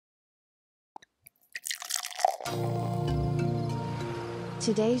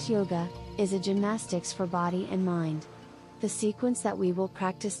Today's yoga is a gymnastics for body and mind. The sequence that we will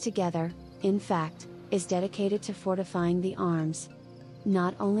practice together, in fact, is dedicated to fortifying the arms.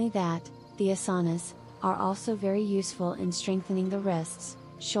 Not only that, the asanas are also very useful in strengthening the wrists,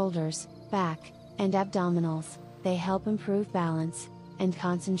 shoulders, back, and abdominals. They help improve balance and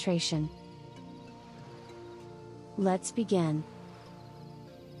concentration. Let's begin.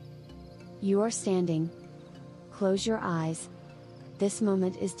 You are standing. Close your eyes. This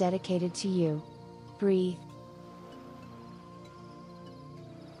moment is dedicated to you. Breathe.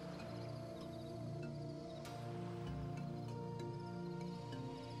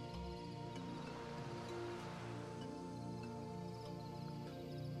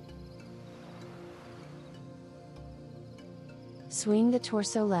 Swing the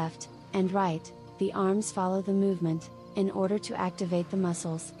torso left and right, the arms follow the movement, in order to activate the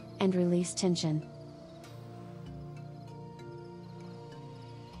muscles and release tension.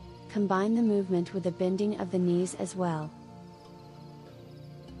 Combine the movement with the bending of the knees as well.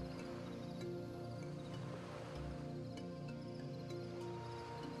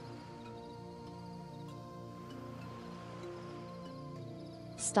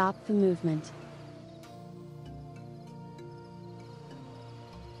 Stop the movement.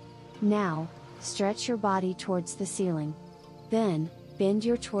 Now, stretch your body towards the ceiling. Then, bend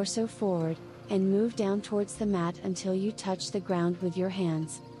your torso forward, and move down towards the mat until you touch the ground with your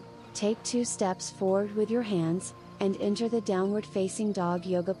hands. Take 2 steps forward with your hands, and enter the downward facing dog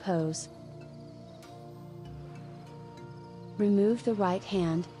yoga pose. Remove the right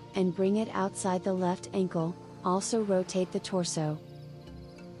hand, and bring it outside the left ankle, also rotate the torso.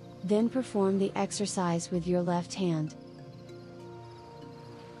 Then perform the exercise with your left hand.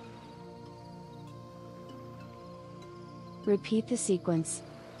 Repeat the sequence.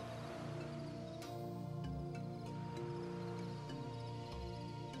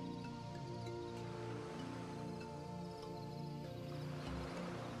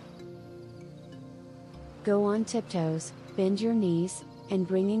 Go on tiptoes, bend your knees, and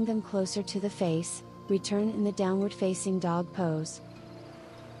bringing them closer to the face, return in the downward facing dog pose.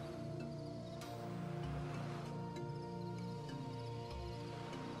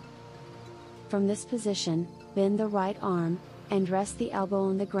 From this position, bend the right arm, and rest the elbow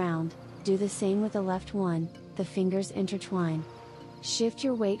on the ground. Do the same with the left one, the fingers intertwine. Shift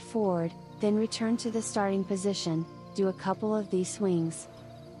your weight forward, then return to the starting position. Do a couple of these swings.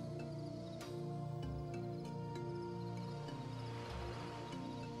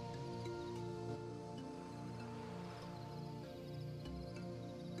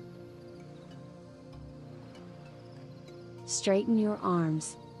 Straighten your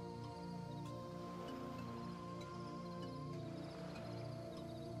arms.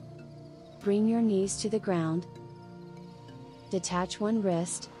 Bring your knees to the ground. Detach one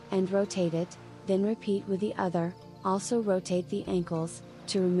wrist, and rotate it, then repeat with the other. Also rotate the ankles,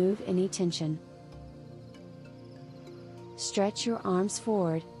 to remove any tension. Stretch your arms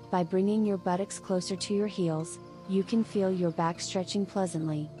forward, by bringing your buttocks closer to your heels. You can feel your back stretching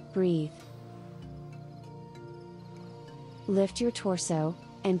pleasantly. Breathe. Lift your torso,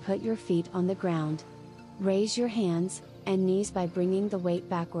 and put your feet on the ground. Raise your hands and knees by bringing the weight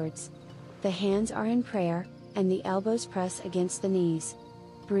backwards. The hands are in prayer, and the elbows press against the knees.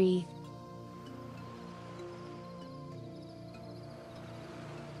 Breathe.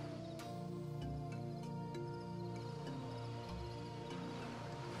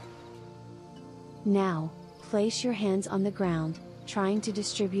 Now, place your hands on the ground, trying to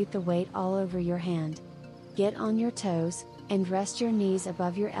distribute the weight all over your hand. Get on your toes, and rest your knees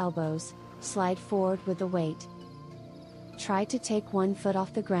above your elbows. Slide forward with the weight. Try to take one foot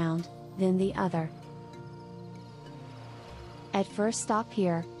off the ground, then the other. At first stop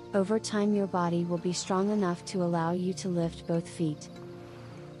here. Over time your body will be strong enough to allow you to lift both feet.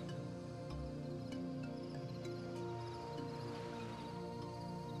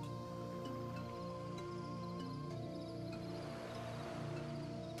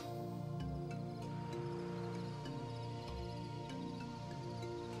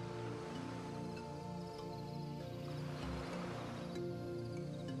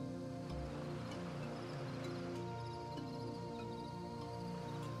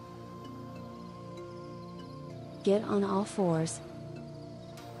 Get on all fours.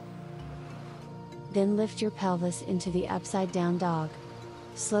 Then lift your pelvis into the upside down dog.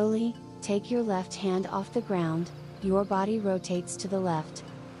 Slowly, take your left hand off the ground, your body rotates to the left.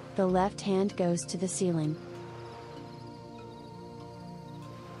 The left hand goes to the ceiling.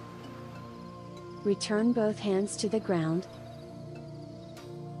 Return both hands to the ground.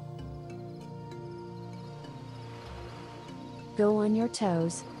 Go on your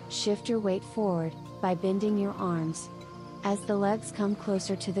toes, shift your weight forward, by bending your arms. As the legs come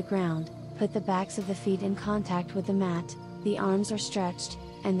closer to the ground, put the backs of the feet in contact with the mat, the arms are stretched,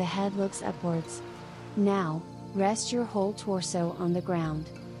 and the head looks upwards. Now, rest your whole torso on the ground.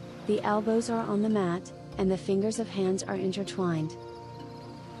 The elbows are on the mat, and the fingers of hands are intertwined.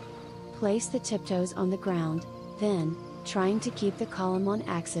 Place the tiptoes on the ground, then, trying to keep the column on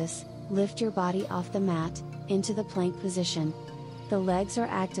axis, lift your body off the mat, into the plank position. The legs are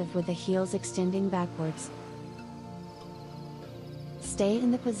active with the heels extending backwards. Stay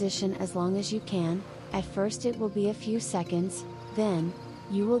in the position as long as you can. At first it will be a few seconds, then,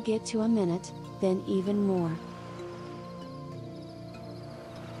 you will get to a minute, then even more.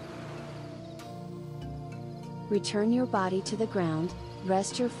 Return your body to the ground,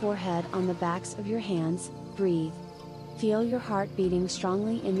 rest your forehead on the backs of your hands, breathe. Feel your heart beating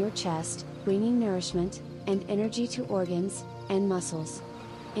strongly in your chest, bringing nourishment, and energy to organs, and muscles.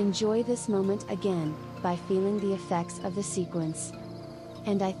 Enjoy this moment again, by feeling the effects of the sequence.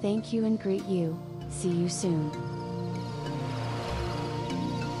 And I thank you and greet you. See you soon.